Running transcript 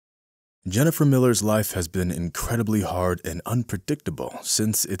Jennifer Miller's life has been incredibly hard and unpredictable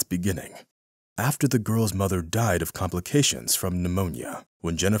since its beginning. After the girl's mother died of complications from pneumonia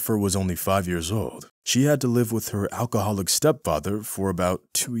when Jennifer was only 5 years old, she had to live with her alcoholic stepfather for about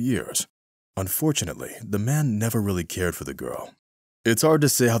 2 years. Unfortunately, the man never really cared for the girl. It's hard to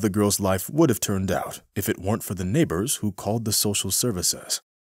say how the girl's life would have turned out if it weren't for the neighbors who called the social services.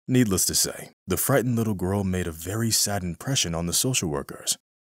 Needless to say, the frightened little girl made a very sad impression on the social workers.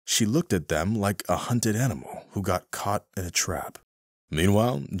 She looked at them like a hunted animal who got caught in a trap.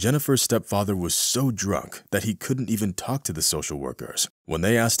 Meanwhile, Jennifer's stepfather was so drunk that he couldn't even talk to the social workers when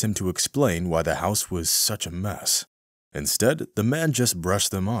they asked him to explain why the house was such a mess. Instead, the man just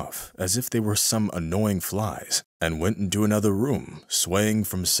brushed them off as if they were some annoying flies and went into another room, swaying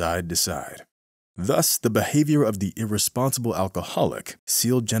from side to side. Thus, the behavior of the irresponsible alcoholic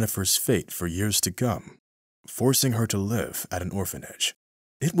sealed Jennifer's fate for years to come, forcing her to live at an orphanage.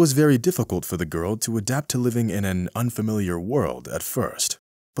 It was very difficult for the girl to adapt to living in an unfamiliar world at first.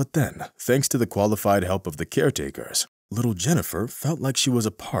 But then, thanks to the qualified help of the caretakers, little Jennifer felt like she was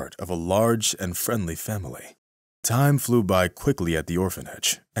a part of a large and friendly family. Time flew by quickly at the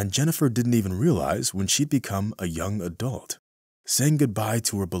orphanage, and Jennifer didn't even realize when she'd become a young adult. Saying goodbye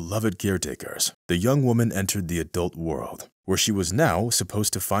to her beloved caretakers, the young woman entered the adult world, where she was now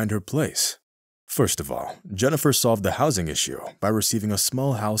supposed to find her place. First of all, Jennifer solved the housing issue by receiving a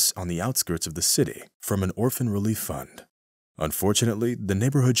small house on the outskirts of the city from an orphan relief fund. Unfortunately, the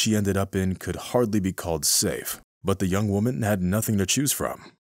neighborhood she ended up in could hardly be called safe, but the young woman had nothing to choose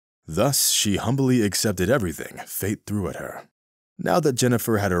from. Thus, she humbly accepted everything fate threw at her. Now that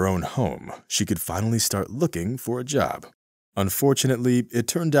Jennifer had her own home, she could finally start looking for a job. Unfortunately, it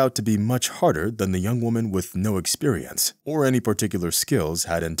turned out to be much harder than the young woman with no experience or any particular skills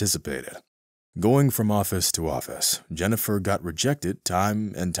had anticipated. Going from office to office, Jennifer got rejected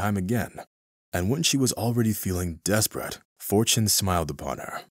time and time again. And when she was already feeling desperate, fortune smiled upon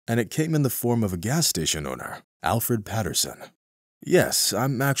her, and it came in the form of a gas station owner, Alfred Patterson. "Yes,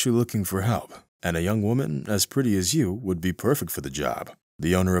 I'm actually looking for help, and a young woman as pretty as you would be perfect for the job,"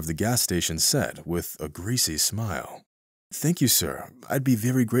 the owner of the gas station said with a greasy smile. "Thank you, sir. I'd be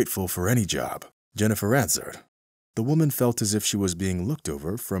very grateful for any job," Jennifer answered. The woman felt as if she was being looked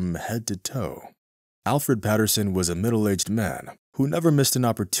over from head to toe. Alfred Patterson was a middle-aged man who never missed an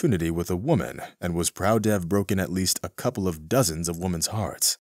opportunity with a woman and was proud to have broken at least a couple of dozens of women's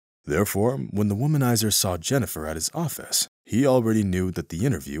hearts. Therefore, when the womanizer saw Jennifer at his office, he already knew that the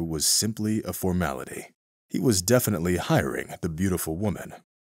interview was simply a formality. He was definitely hiring the beautiful woman.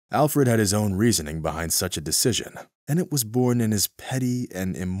 Alfred had his own reasoning behind such a decision, and it was born in his petty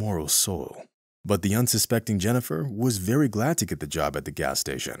and immoral soul. But the unsuspecting Jennifer was very glad to get the job at the gas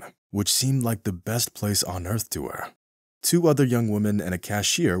station, which seemed like the best place on earth to her. 2 other young women and a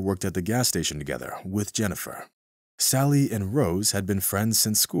cashier worked at the gas station together with Jennifer. Sally and Rose had been friends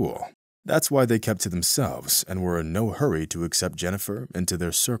since school. That's why they kept to themselves and were in no hurry to accept Jennifer into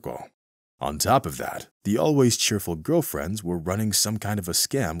their circle. On top of that, the always cheerful girlfriends were running some kind of a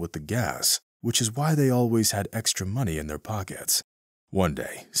scam with the gas, which is why they always had extra money in their pockets. One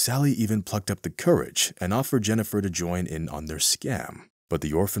day, Sally even plucked up the courage and offered Jennifer to join in on their scam, but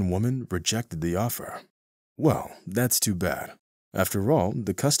the orphan woman rejected the offer. Well, that's too bad. After all,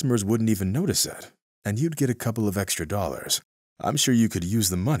 the customers wouldn't even notice it, and you'd get a couple of extra dollars. I'm sure you could use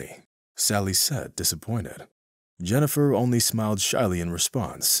the money, Sally said, disappointed. Jennifer only smiled shyly in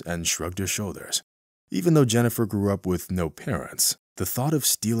response and shrugged her shoulders. Even though Jennifer grew up with no parents, the thought of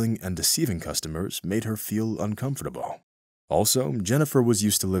stealing and deceiving customers made her feel uncomfortable. Also, Jennifer was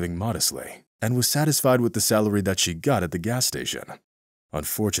used to living modestly and was satisfied with the salary that she got at the gas station.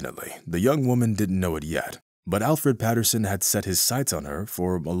 Unfortunately, the young woman didn't know it yet, but Alfred Patterson had set his sights on her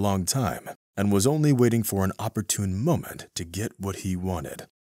for a long time and was only waiting for an opportune moment to get what he wanted.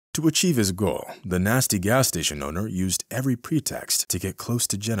 To achieve his goal, the nasty gas station owner used every pretext to get close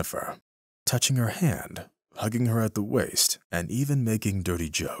to Jennifer, touching her hand, hugging her at the waist, and even making dirty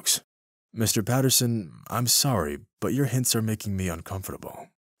jokes. "Mr. Patterson, I'm sorry, but your hints are making me uncomfortable,"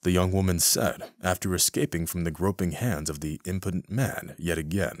 the young woman said after escaping from the groping hands of the impotent man yet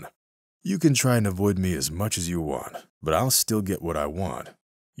again. "You can try and avoid me as much as you want, but I'll still get what I want.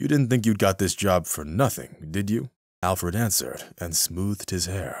 You didn't think you'd got this job for nothing, did you?" Alfred answered and smoothed his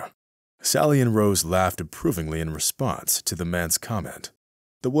hair. Sally and Rose laughed approvingly in response to the man's comment.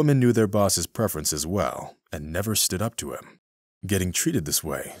 The woman knew their boss's preferences well and never stood up to him. Getting treated this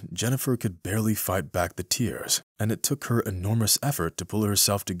way, Jennifer could barely fight back the tears, and it took her enormous effort to pull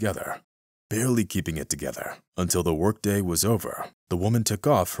herself together. Barely keeping it together until the workday was over, the woman took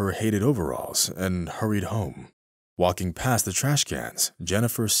off her hated overalls and hurried home. Walking past the trash cans,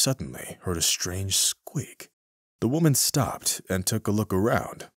 Jennifer suddenly heard a strange squeak. The woman stopped and took a look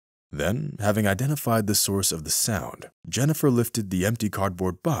around. Then, having identified the source of the sound, Jennifer lifted the empty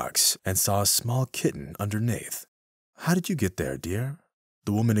cardboard box and saw a small kitten underneath. "How did you get there, dear?"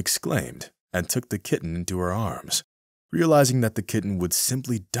 the woman exclaimed and took the kitten into her arms. Realizing that the kitten would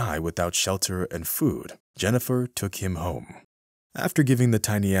simply die without shelter and food, Jennifer took him home. After giving the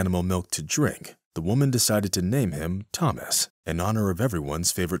tiny animal milk to drink, the woman decided to name him Thomas, in honor of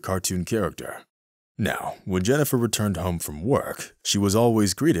everyone's favorite cartoon character. Now, when Jennifer returned home from work, she was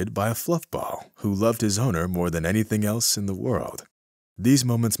always greeted by a fluff ball who loved his owner more than anything else in the world. These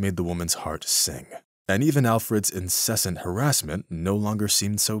moments made the woman's heart sing, and even Alfred's incessant harassment no longer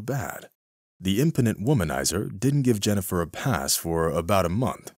seemed so bad. The impotent womanizer didn't give Jennifer a pass for about a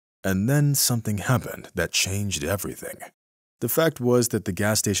month, and then something happened that changed everything. The fact was that the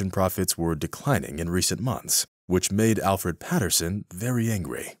gas station profits were declining in recent months, which made Alfred Patterson very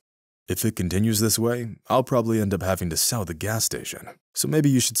angry. "If it continues this way, I'll probably end up having to sell the gas station, so maybe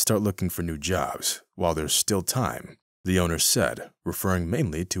you should start looking for new jobs while there's still time," the owner said, referring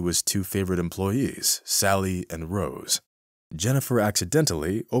mainly to his two favorite employees, Sally and Rose. Jennifer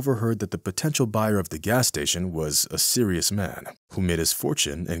accidentally overheard that the potential buyer of the gas station was a serious man who made his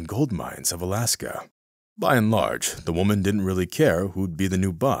fortune in gold mines of Alaska. By and large, the woman didn't really care who'd be the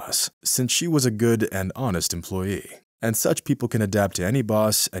new boss, since she was a good and honest employee, and such people can adapt to any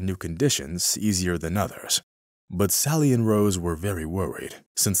boss and new conditions easier than others. But Sally and Rose were very worried,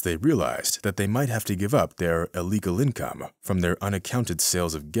 since they realized that they might have to give up their illegal income from their unaccounted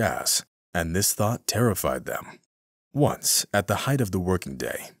sales of gas, and this thought terrified them. Once, at the height of the working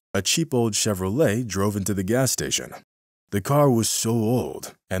day, a cheap old Chevrolet drove into the gas station. The car was so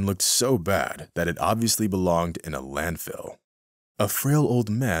old and looked so bad that it obviously belonged in a landfill. A frail old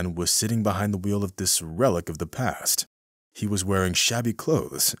man was sitting behind the wheel of this relic of the past. He was wearing shabby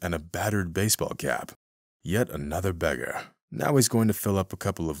clothes and a battered baseball cap. Yet another beggar. Now he's going to fill up a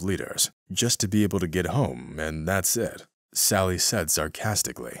couple of liters, just to be able to get home, and that's it, Sally said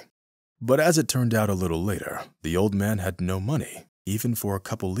sarcastically. But as it turned out a little later, the old man had no money, even for a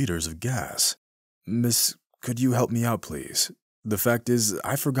couple liters of gas. "Miss, could you help me out, please? The fact is,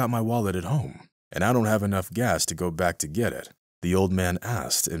 I forgot my wallet at home, and I don't have enough gas to go back to get it," the old man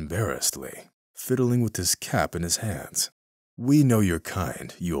asked embarrassedly, fiddling with his cap in his hands. "We know your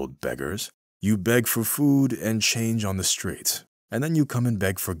kind, you old beggars. You beg for food and change on the streets, and then you come and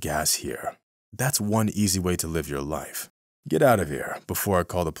beg for gas here. That's one easy way to live your life. Get out of here before I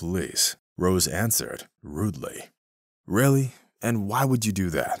call the police," Rose answered rudely. "Really? And why would you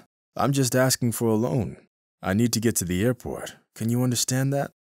do that? I'm just asking for a loan. I need to get to the airport. Can you understand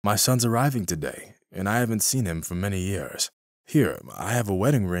that? My son's arriving today, and I haven't seen him for many years. Here, I have a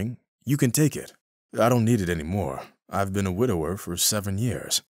wedding ring. You can take it. I don't need it anymore. I've been a widower for 7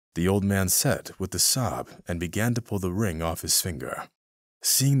 years," the old man said with a sob and began to pull the ring off his finger.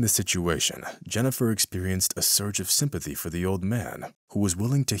 Seeing the situation, Jennifer experienced a surge of sympathy for the old man, who was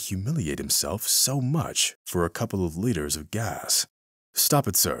willing to humiliate himself so much for a couple of liters of gas. "Stop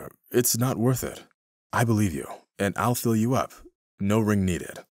it, sir. It's not worth it. I believe you, and I'll fill you up. No ring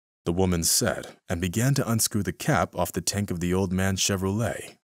needed," the woman said, and began to unscrew the cap off the tank of the old man's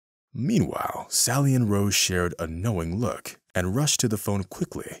Chevrolet. Meanwhile, Sally and Rose shared a knowing look and rushed to the phone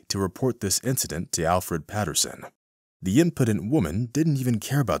quickly to report this incident to Alfred Patterson. The impotent woman didn't even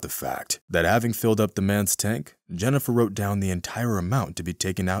care about the fact that having filled up the man's tank, Jennifer wrote down the entire amount to be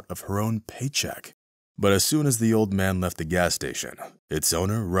taken out of her own paycheck. But as soon as the old man left the gas station, its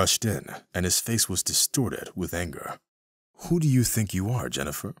owner rushed in, and his face was distorted with anger. "Who do you think you are,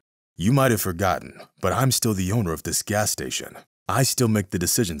 Jennifer? You might have forgotten, but I'm still the owner of this gas station. I still make the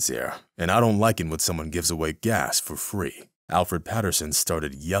decisions here, and I don't like it when someone gives away gas for free," Alfred Patterson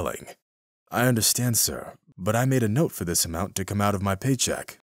started yelling. "I understand, sir, but I made a note for this amount to come out of my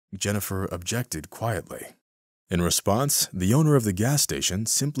paycheck," Jennifer objected quietly. In response, the owner of the gas station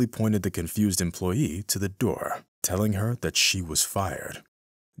simply pointed the confused employee to the door, telling her that she was fired.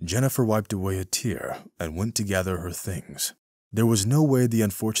 Jennifer wiped away a tear and went to gather her things. There was no way the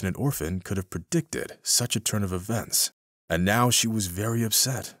unfortunate orphan could have predicted such a turn of events, and now she was very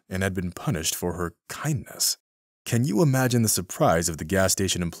upset and had been punished for her kindness. Can you imagine the surprise of the gas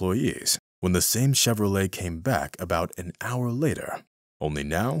station employees when the same Chevrolet came back about an hour later? Only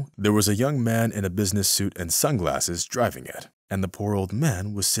now, there was a young man in a business suit and sunglasses driving it, and the poor old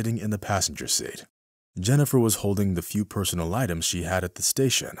man was sitting in the passenger seat. Jennifer was holding the few personal items she had at the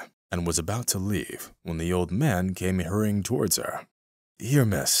station and was about to leave when the old man came hurrying towards her. "Here,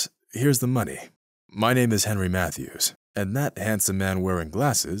 miss, here's the money. My name is Henry Matthews, and that handsome man wearing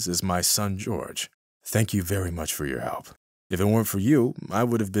glasses is my son George. Thank you very much for your help. If it weren't for you, I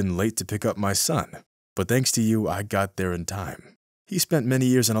would have been late to pick up my son. But thanks to you, I got there in time. He spent many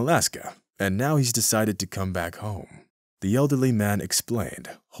years in Alaska, and now he's decided to come back home. The elderly man explained,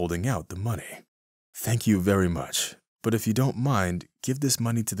 holding out the money. Thank you very much, but if you don't mind, give this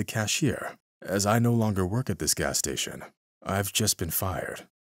money to the cashier, as I no longer work at this gas station. I've just been fired,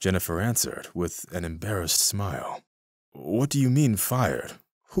 Jennifer answered with an embarrassed smile. What do you mean fired?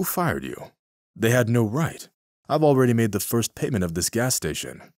 Who fired you? They had no right. I've already made the first payment of this gas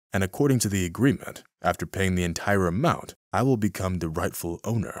station, and according to the agreement, after paying the entire amount, I will become the rightful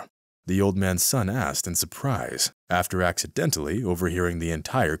owner. The old man's son asked in surprise, after accidentally overhearing the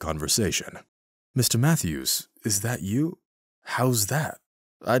entire conversation. Mr. Matthews, is that you? How's that?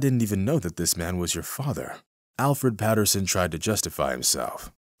 I didn't even know that this man was your father. Alfred Patterson tried to justify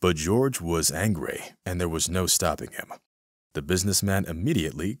himself, but George was angry, and there was no stopping him. The businessman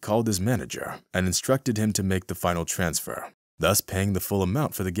immediately called his manager and instructed him to make the final transfer, thus paying the full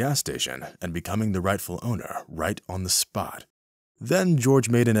amount for the gas station and becoming the rightful owner right on the spot. Then George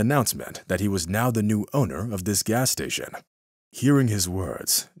made an announcement that he was now the new owner of this gas station. Hearing his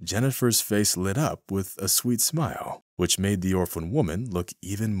words, Jennifer's face lit up with a sweet smile, which made the orphan woman look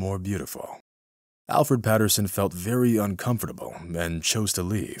even more beautiful. Alfred Patterson felt very uncomfortable and chose to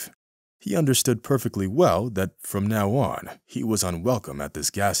leave. He understood perfectly well that from now on, he was unwelcome at this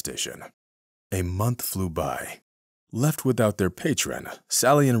gas station. A month flew by. Left without their patron,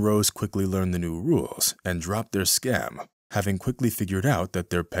 Sally and Rose quickly learned the new rules and dropped their scam, having quickly figured out that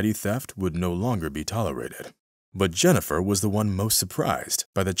their petty theft would no longer be tolerated. But Jennifer was the one most surprised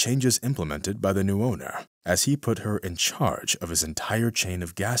by the changes implemented by the new owner, as he put her in charge of his entire chain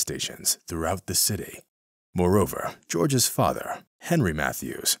of gas stations throughout the city. Moreover, George's father, Henry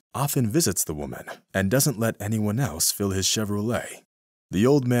Matthews, often visits the woman and doesn't let anyone else fill his Chevrolet. The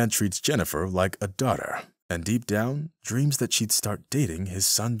old man treats Jennifer like a daughter, and deep down, dreams that she'd start dating his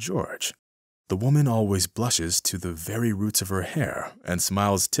son George. The woman always blushes to the very roots of her hair and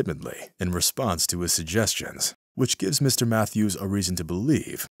smiles timidly in response to his suggestions, which gives Mr. Matthews a reason to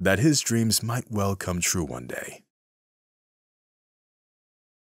believe that his dreams might well come true one day.